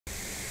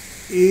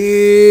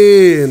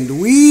And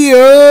we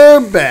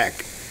are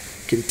back.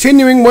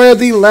 Continuing where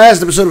the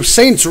last episode of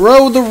Saints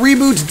Row, the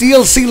reboot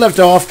DLC left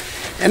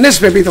off. And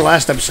this may be the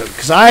last episode,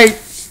 because I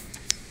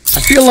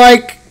feel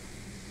like,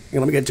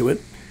 let me get to it,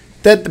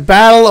 that the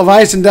Battle of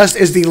Ice and Dust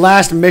is the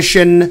last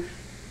mission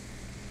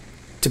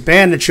to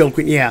ban the Chill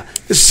Queen. Yeah,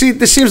 this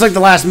seems like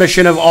the last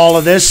mission of all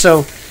of this,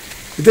 so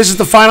if this is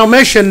the final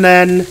mission,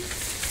 then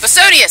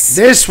Versonius,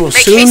 this will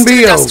soon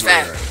be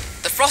over.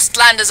 The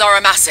Frostlanders are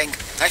amassing.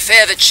 I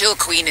fear the Chill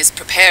Queen is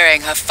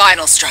preparing her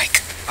final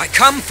strike. I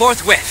come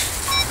forthwith.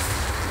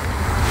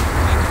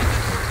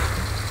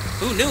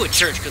 Who knew a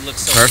church could look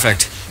so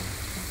perfect?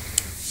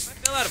 If I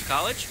fell out of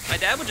college, my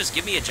dad would just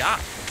give me a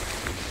job.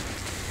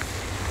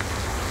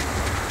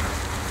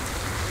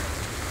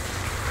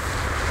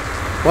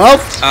 Well,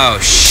 oh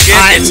shit!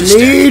 I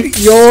need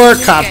your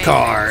cop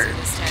card.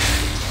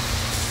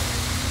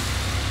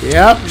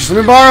 Yep, just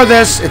let me borrow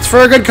this. It's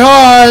for a good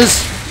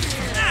cause.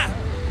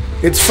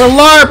 It's for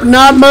LARP,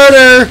 not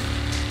murder.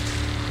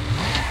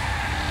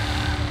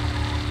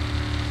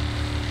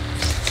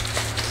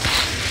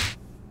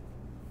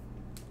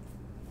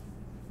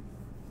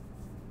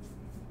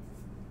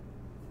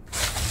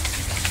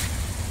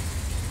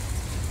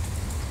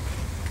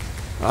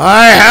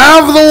 I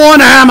have the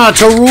one hammer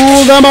to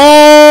rule them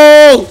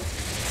all!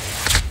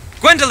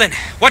 Gwendolyn,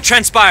 what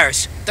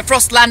transpires? The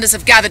Frostlanders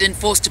have gathered in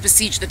force to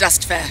besiege the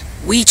Dust Fair.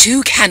 We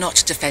too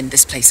cannot defend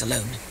this place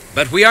alone.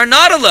 But we are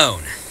not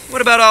alone.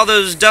 What about all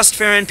those Dust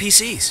Fair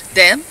NPCs?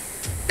 Them?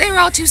 They were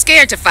all too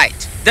scared to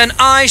fight. Then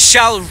I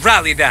shall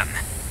rally them.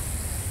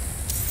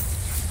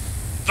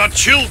 The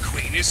Chill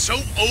Queen is so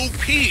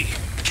OP.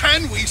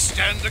 Can we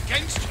stand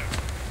against her?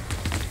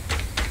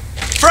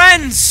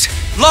 Friends!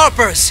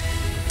 LARPers!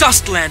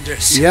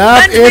 Dustlanders!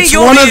 Yep, it's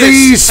one of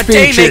these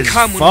speeches. A day may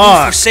come when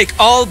we forsake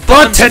all bonds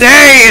but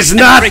today is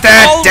not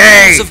that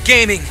day! Of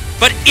gaming.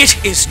 But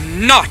it is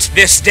not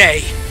this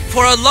day.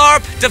 For a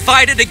LARP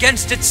divided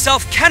against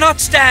itself cannot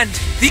stand.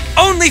 The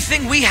only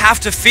thing we have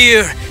to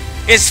fear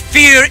is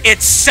fear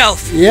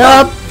itself.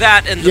 Yep.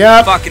 That and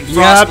the fucking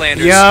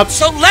Frostlanders. Yep.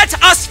 So let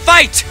us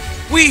fight!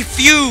 We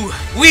few,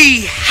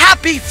 we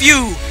happy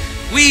few,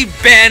 we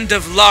band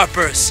of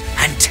LARPers,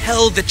 and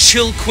tell the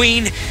Chill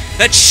Queen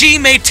that she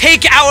may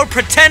take our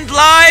pretend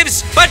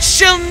lives, but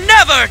she'll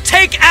never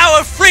take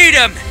our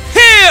freedom!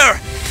 Here,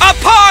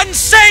 upon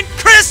St.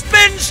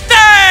 Crispin's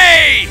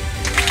Day!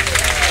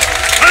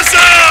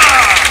 Huzzah!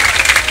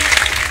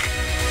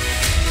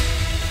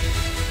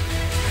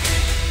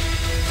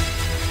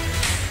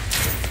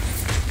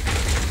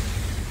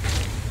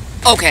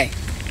 Okay,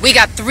 we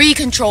got 3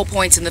 control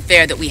points in the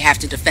fair that we have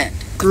to defend.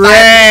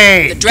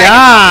 Great!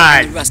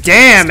 God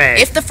damn it!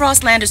 If the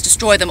Frostlanders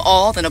destroy them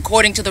all, then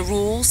according to the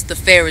rules, the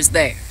fair is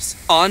theirs.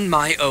 On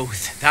my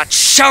oath, that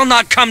shall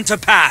not come to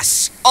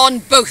pass. On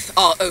both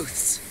our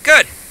oaths.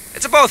 Good.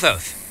 It's a both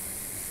oath.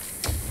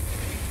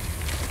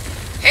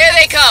 Here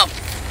they come.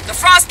 The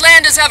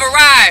Frostlanders have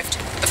arrived.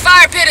 The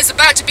fire pit is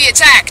about to be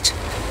attacked.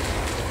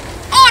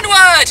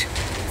 Onward!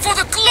 For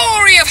the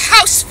glory of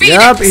House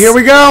Phoenix! Yep, here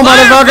we go,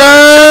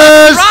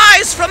 motherfuckers!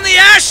 Rise from the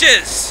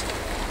ashes!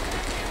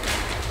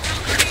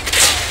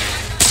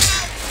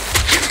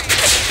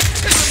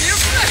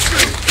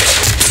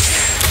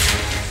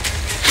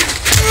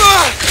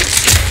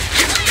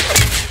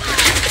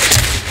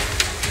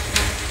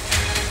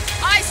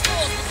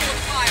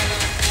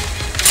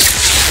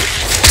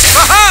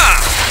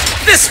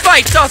 Aha! This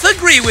fight doth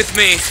agree with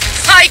me.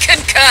 I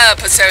concur,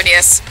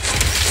 Pesonius.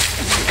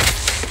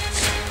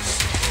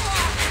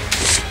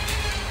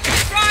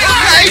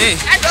 Hey.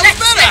 And let's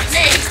let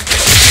me!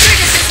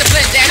 Trigger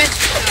discipline, damn it!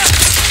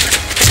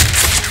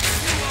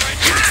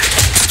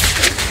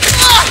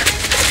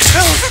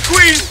 Tell the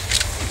Queen!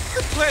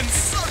 Her plan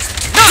sucks!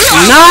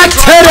 Not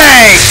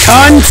today,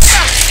 cunt!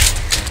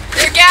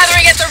 They're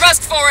gathering at the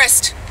Rust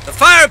Forest. The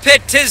fire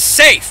pit is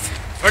safe.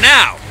 For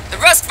now. The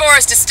Rust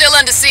Forest is still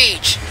under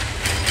siege.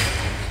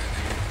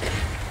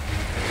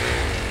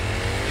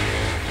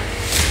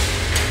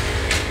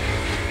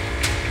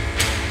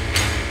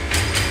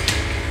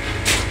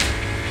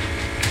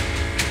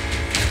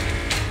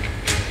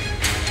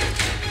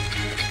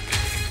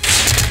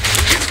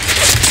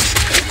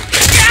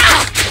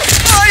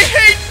 I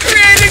hate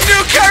creating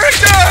new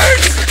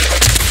characters!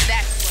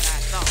 That's what I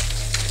thought.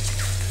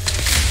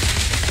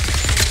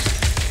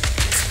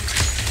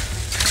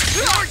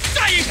 You're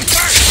dying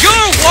first!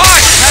 Your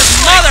watch has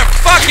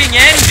motherfucking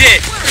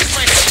ended!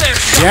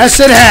 Yes,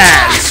 it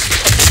has.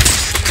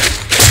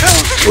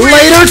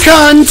 Later,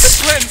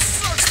 cunts!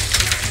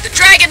 The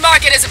Dragon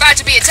Market is about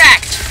to be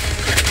attacked.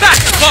 Back,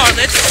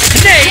 varlets!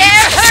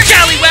 Knaves!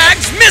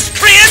 Scallywags!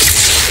 Miscreants!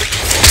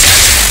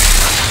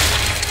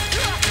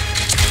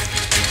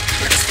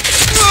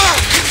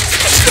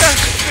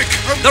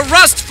 The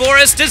Rust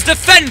Forest is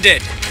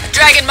defended!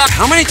 Dragon Market.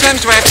 How many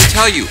times do I have to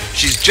tell you?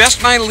 She's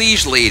just my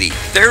liege lady.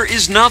 There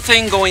is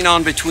nothing going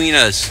on between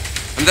us.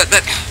 And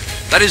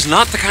that is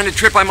not the kind of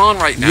trip I'm on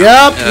right now.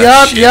 Yep.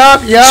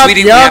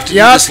 Sweetie, we have to do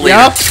this later.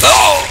 Yep.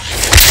 Oh!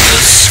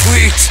 The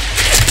sweet,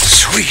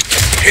 sweet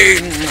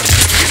pain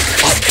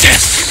of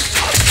death.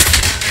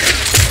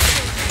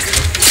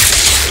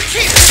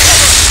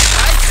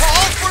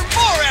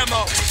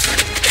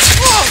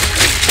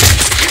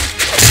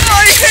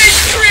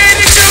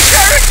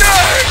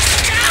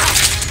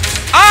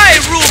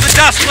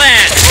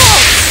 plan!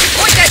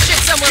 Point that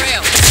shit somewhere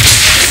else.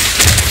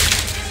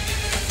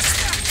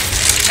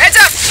 Heads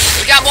up!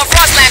 We got more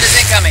Frostlanders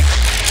incoming.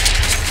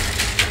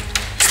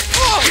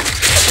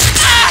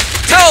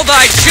 Tell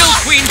thy Chill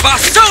Queen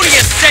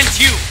Bostonius sent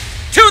you!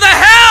 To the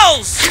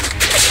hells!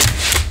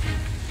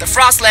 The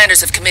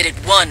Frostlanders have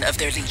committed one of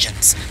their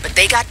legions, but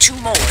they got 2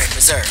 more in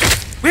reserve.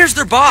 Where's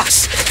their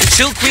boss? The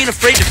Chill Queen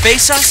afraid to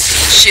face us?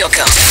 She'll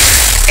come,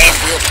 and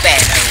we'll ban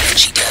her when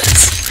she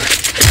does.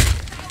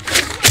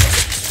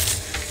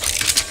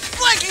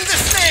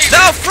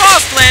 The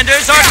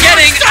Frostlanders are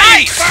getting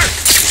ice!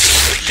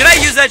 Did I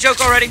use that joke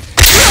already?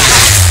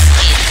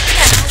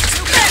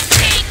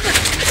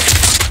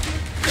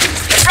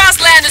 The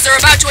Frostlanders are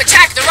about to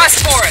attack the Rust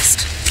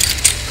Forest.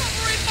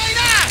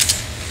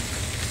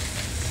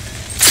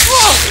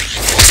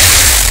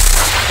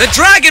 The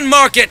Dragon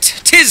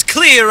Market! 'Tis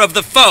clear of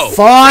the foe!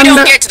 Fun, If we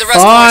don't get to the Rust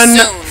Forest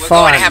soon, we're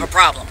going to have a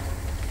problem.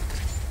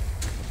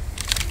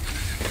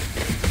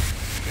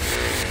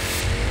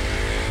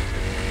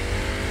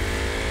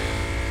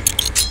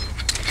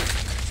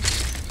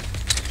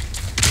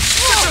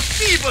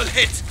 Feeble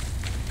hit!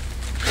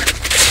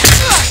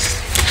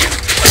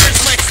 Where's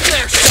my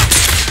snare shot?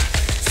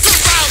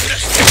 Surround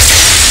us!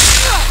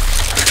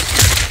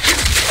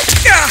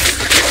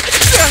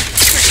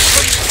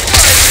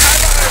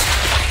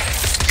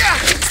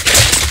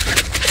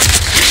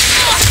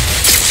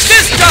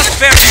 This doth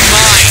bear me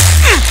mine!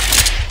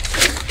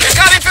 They're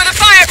coming for the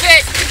fire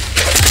pit!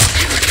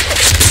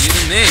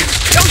 Even me.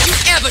 Don't you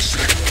ever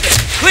shoot!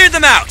 Cleared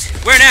them out!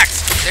 Where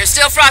next? There's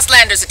still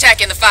Frostlanders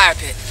attacking the fire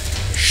pit.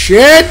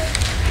 Shit!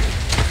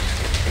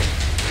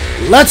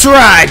 Let's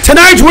ride!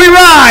 Tonight we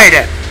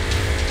ride!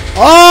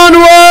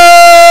 Onward!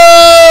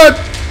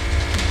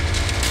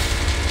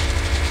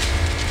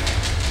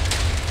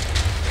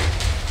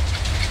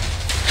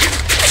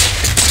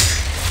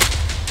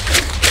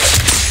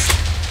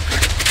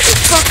 You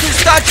fuckers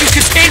thought you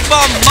could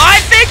paintball my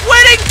big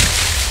wedding?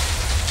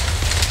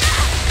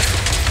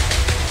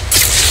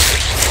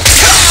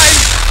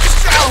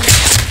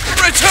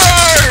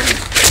 Return!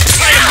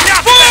 I am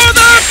not For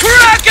the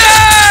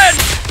Kraken!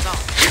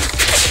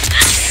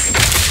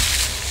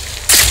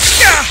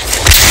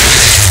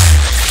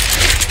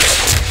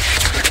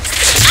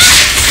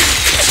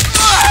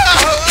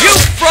 You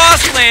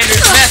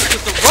Frostlanders messed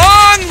with the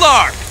wrong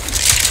lark!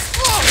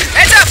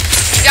 Heads up!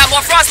 We got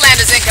more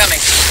Frostlanders incoming.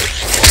 2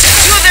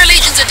 of their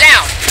legions are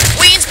down.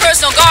 Queen's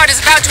personal guard is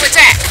about to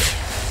attack.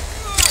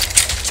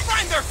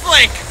 find their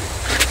flank!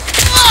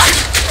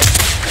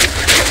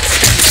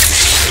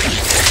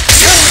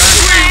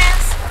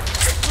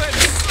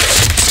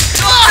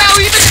 Now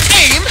even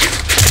aim!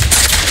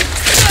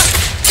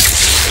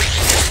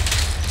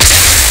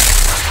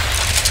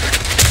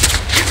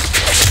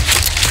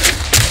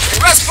 The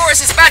Rust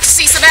Forest is about to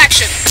see some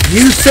action.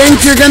 You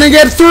think you're gonna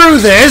get through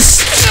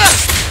this?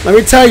 Let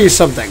me tell you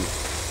something.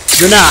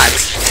 You're not.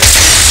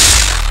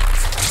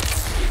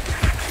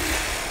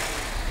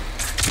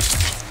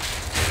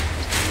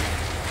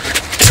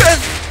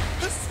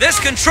 This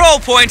control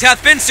point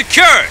hath been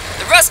secured!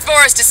 The Rust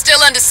Forest is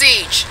still under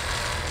siege.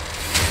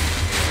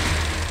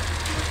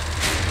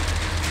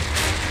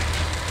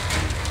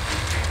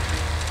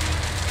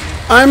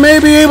 I may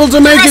be able to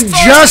make it Rust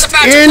Forest just is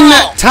about to in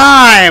fall.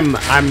 time.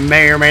 I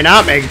may or may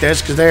not make this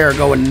because they are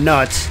going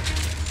nuts.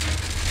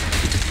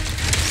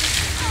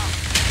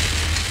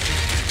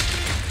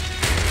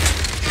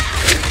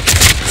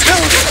 Tell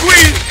the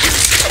Queen!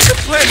 The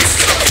plan's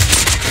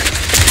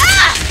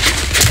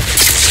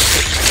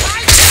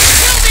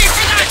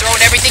They're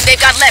throwing everything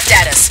they've got left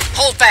at us.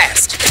 Hold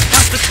fast.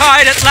 Has the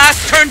tide at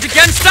last turned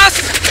against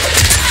us?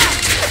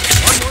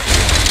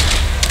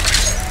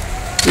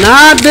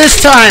 Not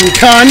this time,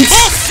 cunt.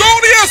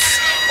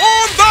 Bostonius!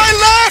 On thy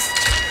left!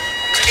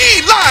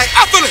 Eli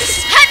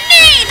Athalis!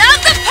 Haneen of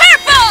the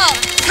Purple!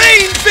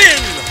 Thane Finn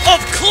of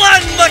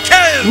Clan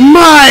McKell!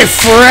 My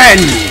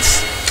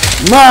friends.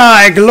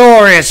 My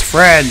glorious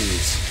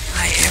friends.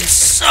 I am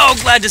so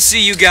glad to see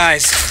you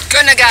guys.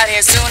 Couldn't have got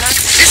here sooner.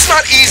 It's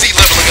not easy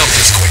leveling up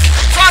this quick.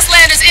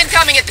 Frostlanders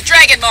incoming at the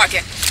Dragon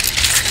Market.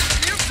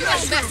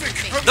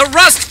 The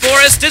Rust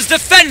Forest is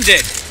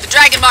defended! The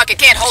Dragon Market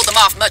can't hold them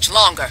off much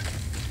longer.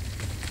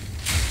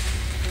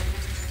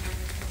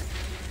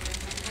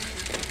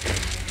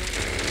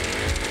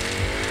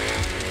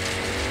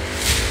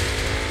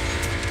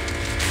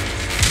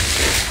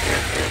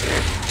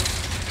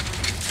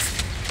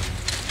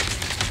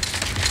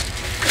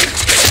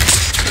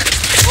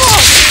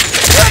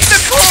 Let the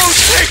clothes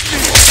take me!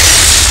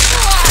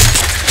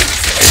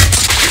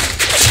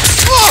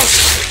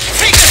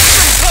 Take us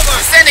some cover!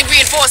 Sending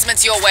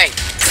reinforcements your way.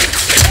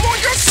 I'm on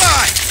your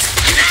side!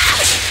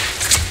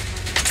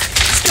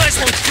 These guys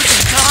won't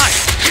freaking die!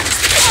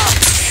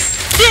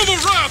 Feel the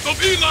wrath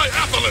of Eli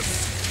Athalis!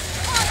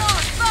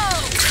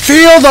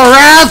 Feel the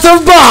wrath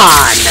of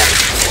Bond.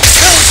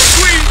 Tell the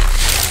Queen!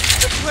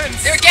 The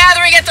plan's They're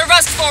gathering at the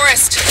Rust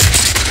Forest.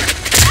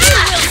 You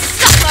will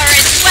suffer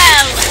as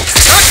well!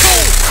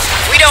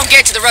 If we don't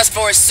get to the Rust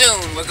Forest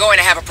soon, we're going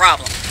to have a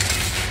problem.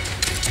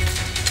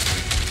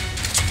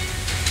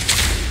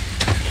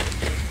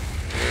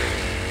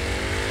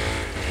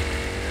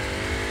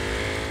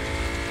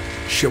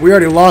 shit, we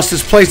already lost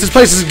this place. This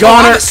place is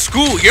gone. I'm gonna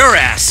school your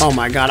ass. Oh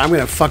my god, I'm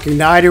gonna fucking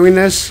die doing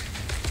this.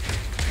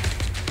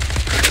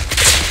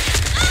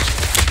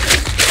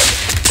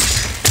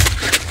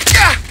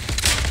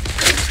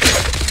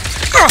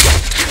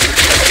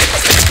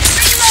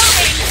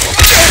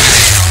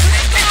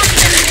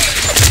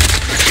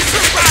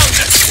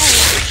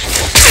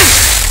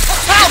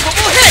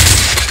 Palpable hit!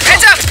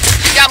 Heads up!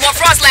 We got more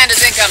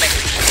Frostlanders incoming.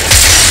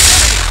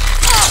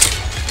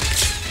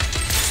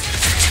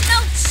 No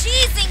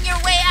cheesing your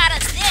way out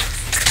of this.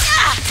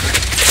 Ouch!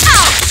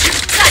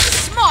 That's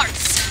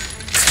smarts.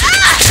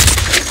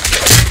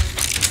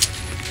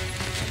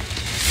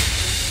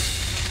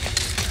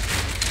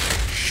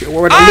 Shit,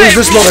 we're gonna lose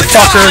this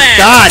motherfucker.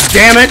 God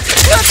damn it!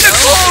 Let the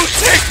glow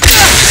take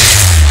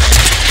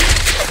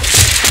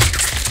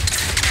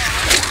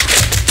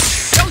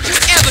Don't you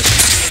ever...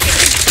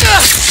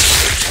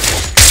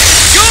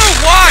 Your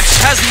watch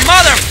has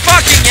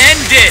motherfucking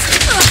ended.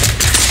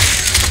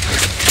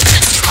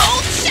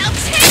 Cold shall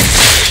take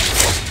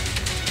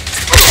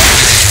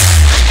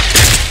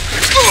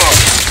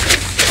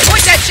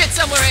Point that shit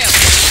somewhere else.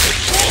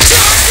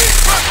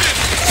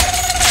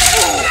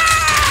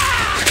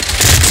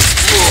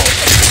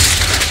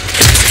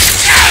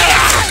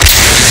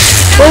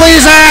 Bully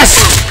his ass!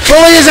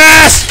 Bully his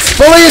ass!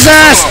 Bully his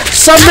ass!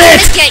 Submit!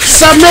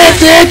 Submit,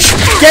 bitch!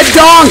 Get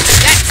donked!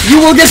 You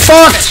will get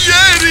fucked!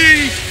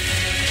 Yeti!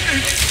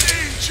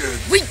 Endangered!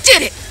 We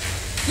did it!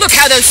 Look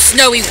how those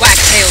snowy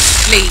wagtails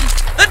flee.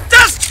 The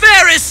dust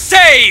bear is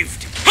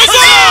saved.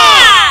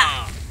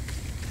 Huzzah!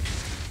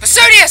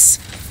 Vesuvius!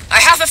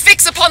 I have a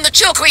fix upon the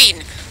Chill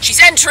Queen. She's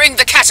entering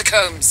the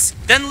catacombs.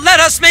 Then let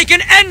us make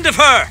an end of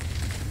her.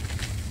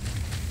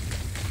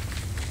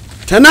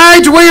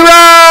 Tonight we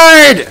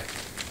ride!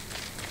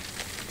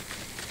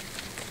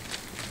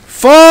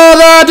 For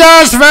the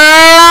Dust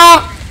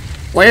Bear!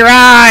 We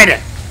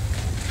ride!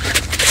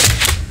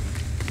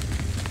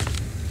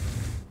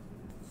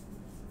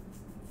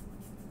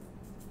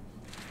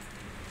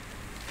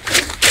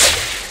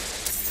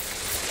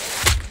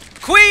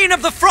 Queen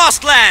of the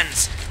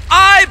Frostlands,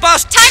 I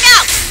bust. Time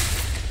out!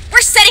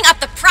 We're setting up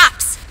the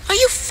props. Are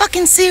you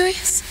fucking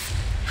serious?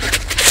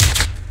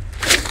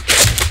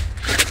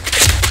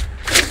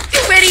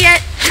 You ready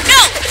yet?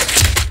 No!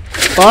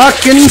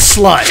 Fucking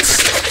sluts.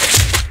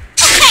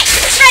 Okay,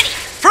 ready!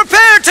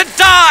 Prepare to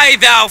die,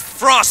 thou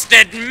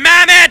frosted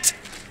mammoth!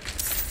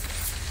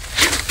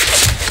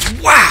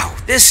 Wow,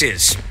 this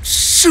is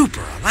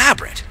super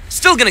elaborate.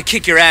 Still gonna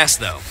kick your ass,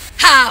 though.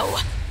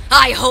 How?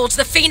 I hold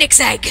the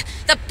Phoenix Egg.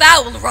 The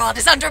Bowel Rod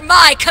is under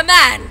my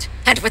command.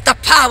 And with the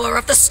power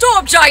of the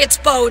Storm Giant's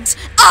bones,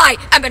 I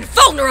am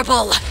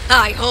invulnerable.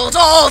 I hold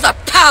all the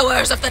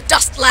powers of the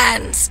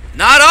Dustlands.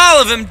 Not all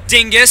of them,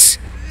 dingus.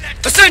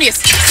 Vesuvius,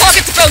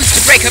 target the bones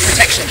to break her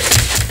protection.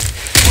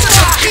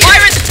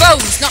 Fire at the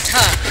bones, not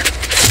her.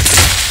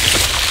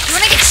 You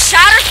wanna get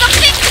shot or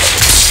something?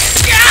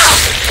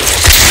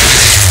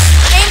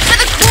 Aim for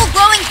the cool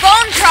glowing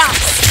bone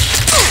props.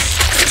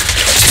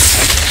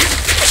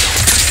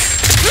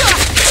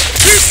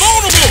 He's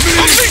vulnerable!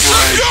 Unleash the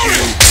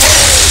fury!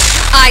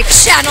 I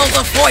channel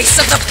the voice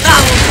of the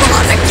Bowel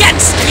Rod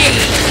against ye.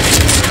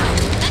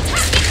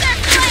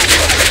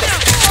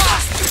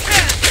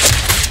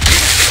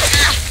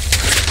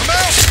 I'm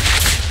out!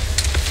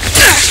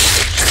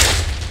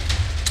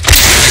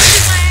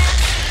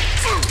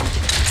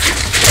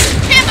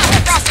 Him up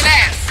the frosted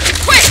ass!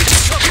 Quick!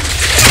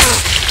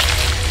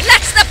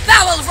 Let the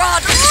Bowel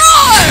Rod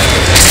roar!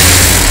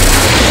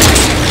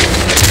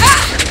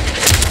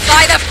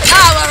 By the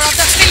power of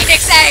the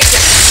Phoenix Egg,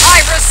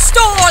 I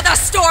restore the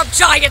Storm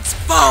Giant's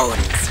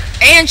bones!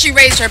 And she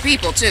raised her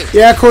people, too.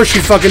 Yeah, of course she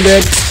fucking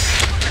did.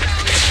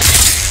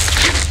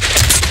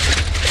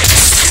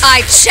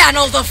 I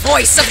channel the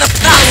voice of the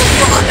Bowel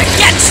Rod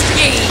against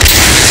ye!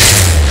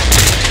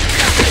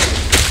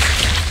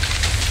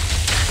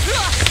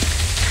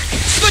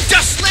 The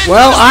Dustland!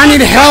 Well, I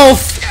need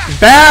health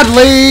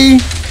badly.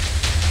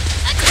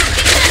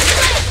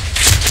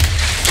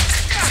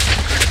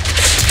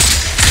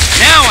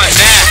 Now I'm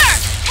mad.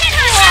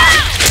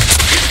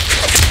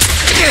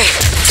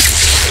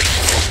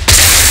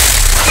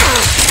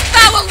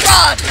 Bowel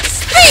Rod,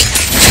 speak!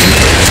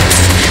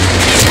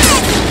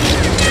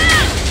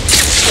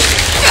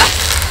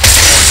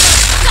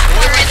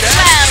 Suffer as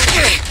well!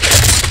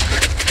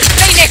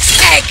 Phoenix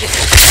Egg,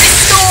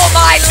 restore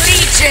my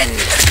legion!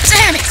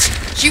 Damn it!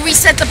 She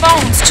reset the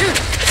bones, too.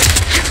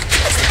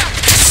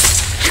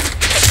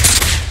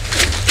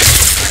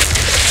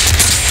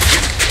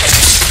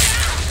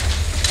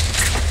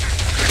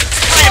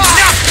 I am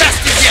not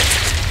fasted yet!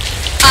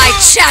 I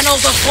channel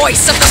the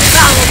voice of the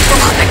Bowel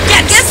Rod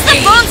against Guess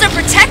the bones are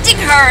protecting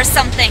her or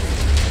something.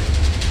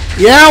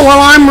 Yeah,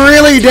 well, I'm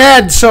really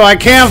dead, so I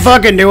can't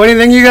fucking do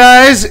anything, you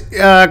guys,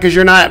 because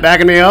you're not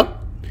backing me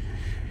up.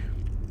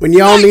 When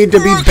y'all need to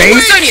be bait.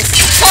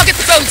 Vesuvius, target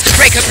the bones to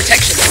break her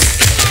protection.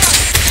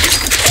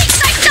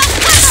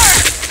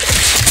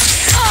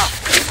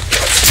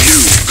 You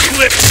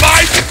clip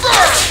my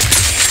fur!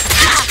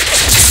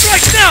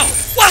 Strike now!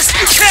 Whilst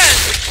you can!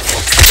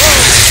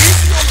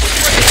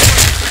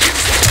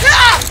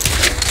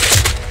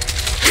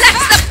 Let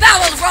the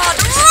bowel rod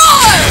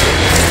roar!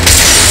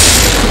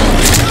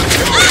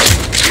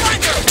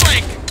 Find her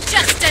flank!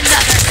 Just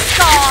another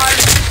scar.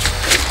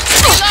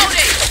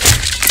 Reloading!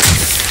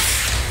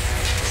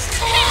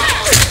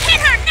 Hit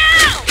her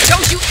now!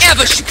 Don't you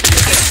ever shoot me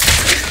again!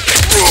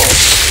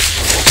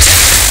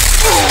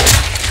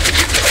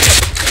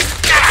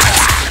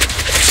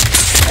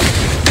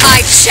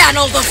 I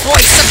channel the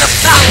voice of the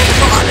bowel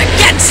rod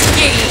against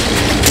ye!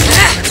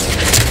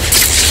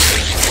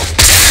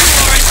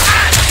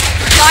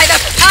 By the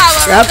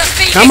power Yep, of the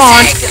Phoenix come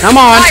on, Egg, come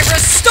on. I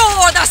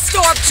restore the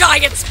Storm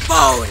Giant's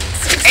bones!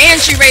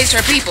 And she raised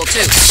her people,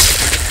 too.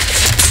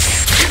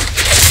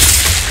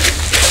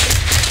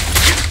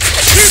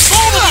 He's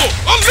vulnerable!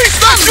 Unleash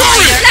that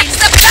fury! Let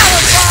the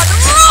bowel rod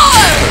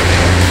roar!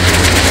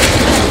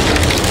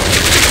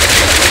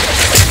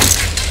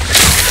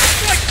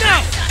 Right now!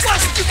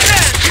 Whilst you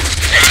can!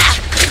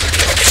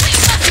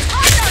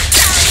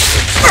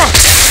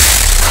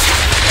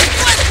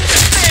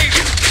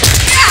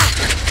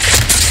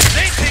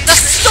 The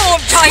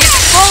Storm Giant's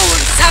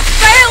bones have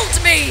failed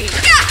me!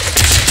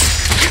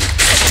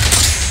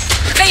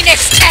 Phoenix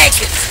Egg,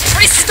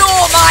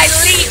 restore my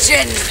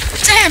legion!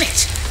 Damn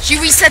it! She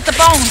reset the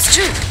bones,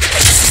 too.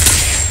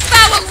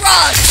 Bowel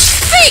rod,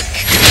 speak!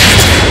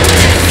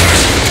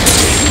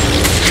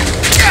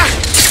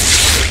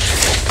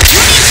 You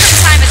need some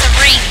time as a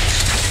range.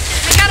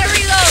 We gotta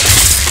reload!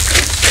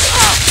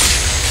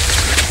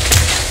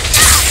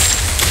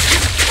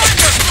 Find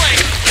her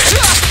flank!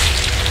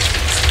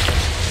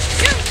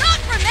 Do not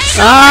remain!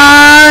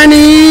 I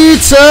need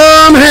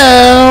some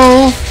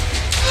help.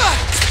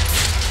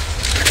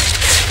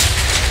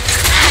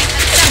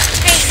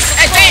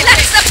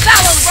 Let the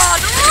bowel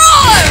rod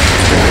roar!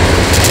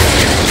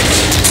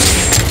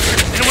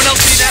 Anyone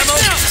else need ammo?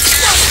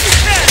 Whilst you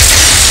can!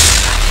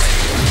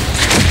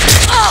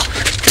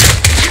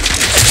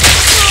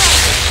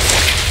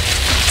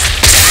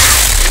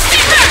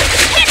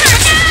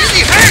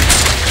 Really hurt!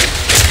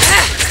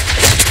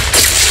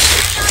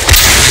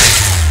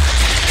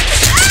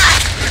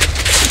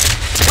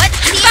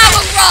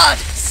 Bowel rod,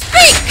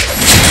 speak!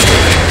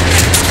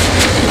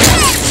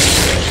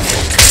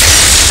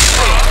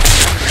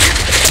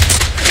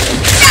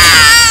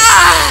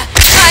 Ah!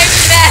 I'm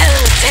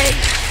melting!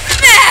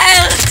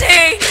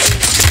 Melting!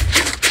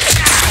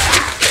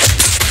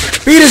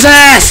 Beat his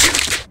ass.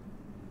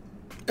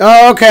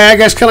 Oh, okay, I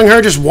guess killing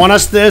her just won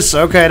us this.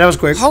 Okay, that was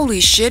quick. Holy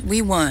shit,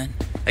 we won.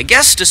 I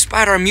guess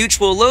despite our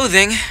mutual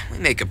loathing, we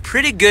make a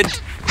pretty good...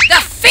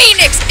 The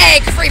Phoenix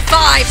Egg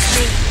revives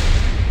me!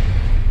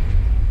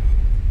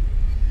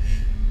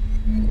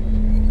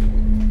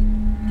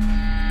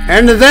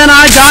 And then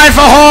I die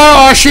for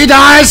her, or she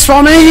dies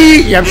for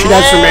me. Yep, she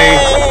dies for me.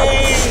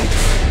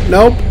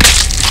 Nope,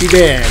 she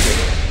did.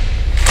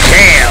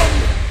 Damn.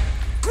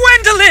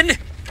 Gwendolyn!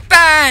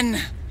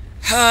 Ban!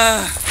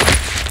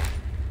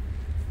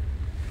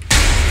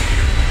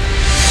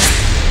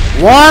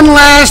 One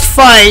last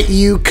fight,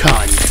 you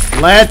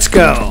cunt. Let's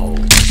go.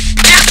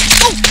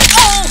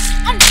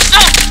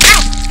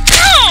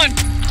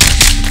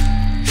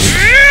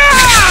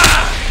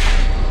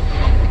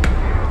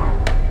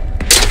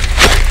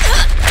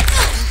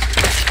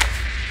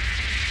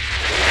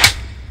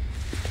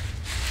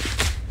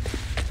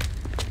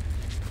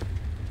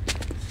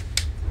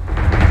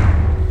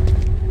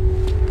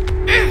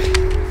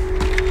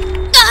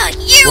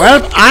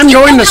 Well, I'm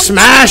going to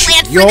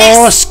smash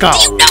your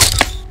skull.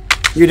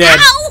 You're dead.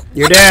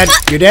 You're dead.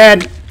 You're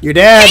dead. You're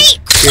dead.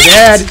 You're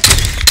dead.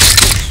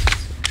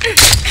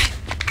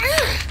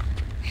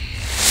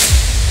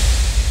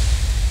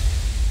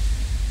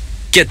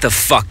 Get the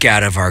fuck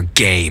out of our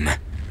game.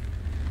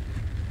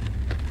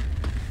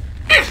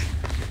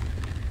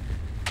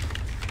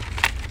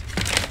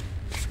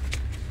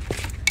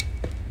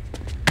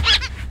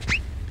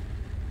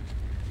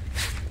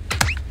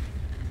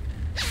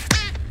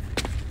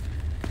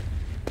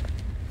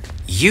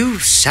 You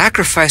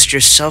sacrificed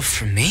yourself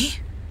for me?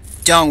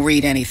 Don't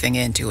read anything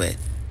into it.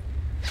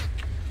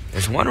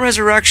 There's one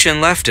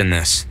resurrection left in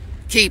this.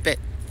 Keep it.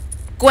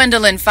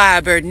 Gwendolyn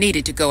Firebird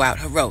needed to go out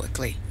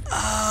heroically.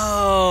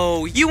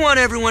 Oh, you want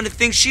everyone to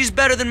think she's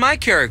better than my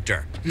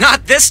character.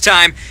 Not this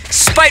time.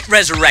 Spite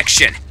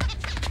resurrection.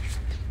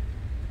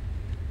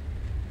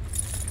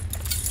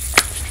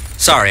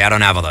 Sorry, I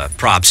don't have all the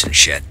props and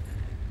shit.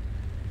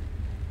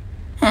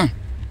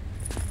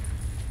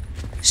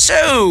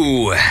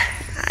 So,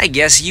 I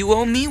guess you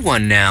owe me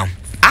one now.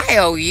 I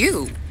owe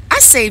you. I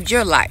saved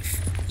your life.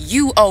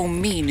 You owe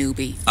me,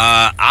 newbie.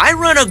 I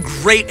run a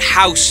great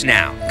house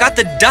now. Got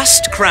the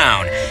dust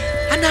crown.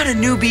 I'm not a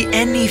newbie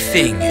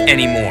anything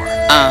anymore.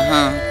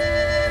 Uh-huh.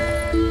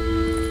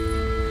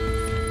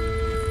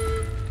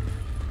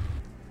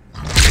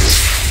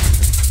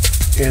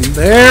 And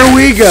there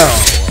we go.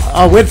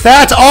 With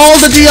that, all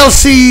the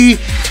DLC,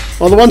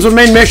 well, the ones with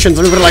main missions,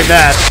 let me put it like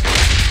that.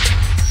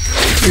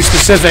 Be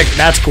specific,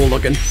 that's cool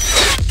looking.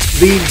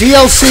 The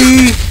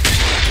DLC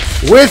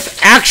with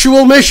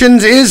actual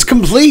missions is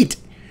complete.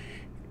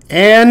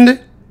 And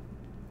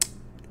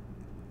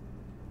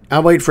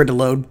I'll wait for it to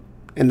load,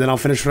 and then I'll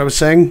finish what I was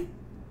saying.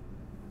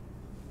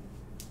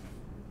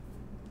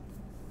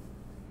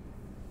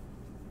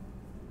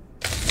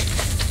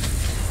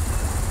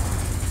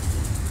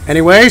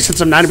 Anyway, since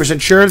I'm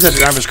 90% sure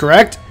that I was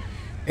correct,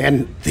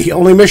 and the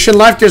only mission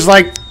left is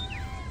like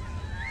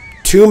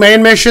 2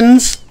 main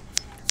missions,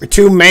 or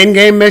 2 main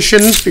game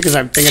missions, because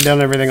I think I've done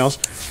everything else.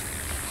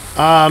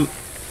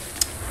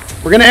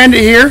 We're going to end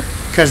it here,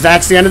 because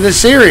that's the end of this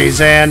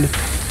series, and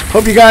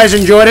hope you guys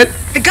enjoyed it.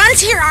 The guns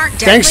here aren't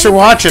deadly. Thanks for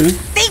watching.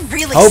 They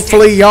really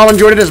Hopefully y'all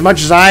enjoyed it as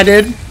much as I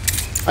did.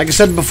 Like I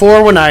said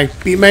before when I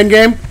beat main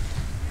game,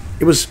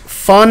 it was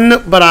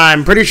fun, but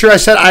I'm pretty sure I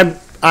said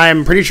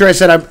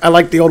I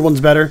liked the old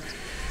ones better.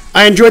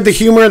 I enjoyed the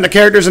humor and the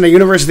characters and the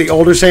universe of the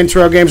older Saints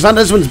Row games. Not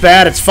that this one's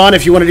bad. It's fun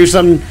if you want to do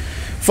something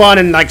fun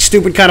and like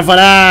stupid kind of fun.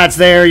 It's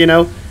there, you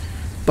know.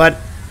 But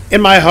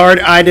in my heart,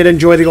 I did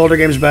enjoy the older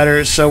games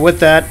better. So with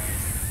that,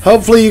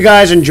 hopefully you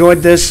guys enjoyed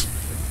this.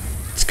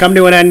 It's come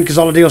to an end because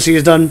all the DLC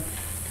is done.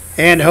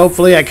 And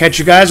hopefully I catch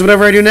you guys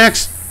whatever I do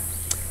next.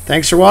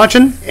 Thanks for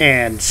watching,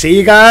 and see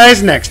you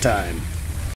guys next time.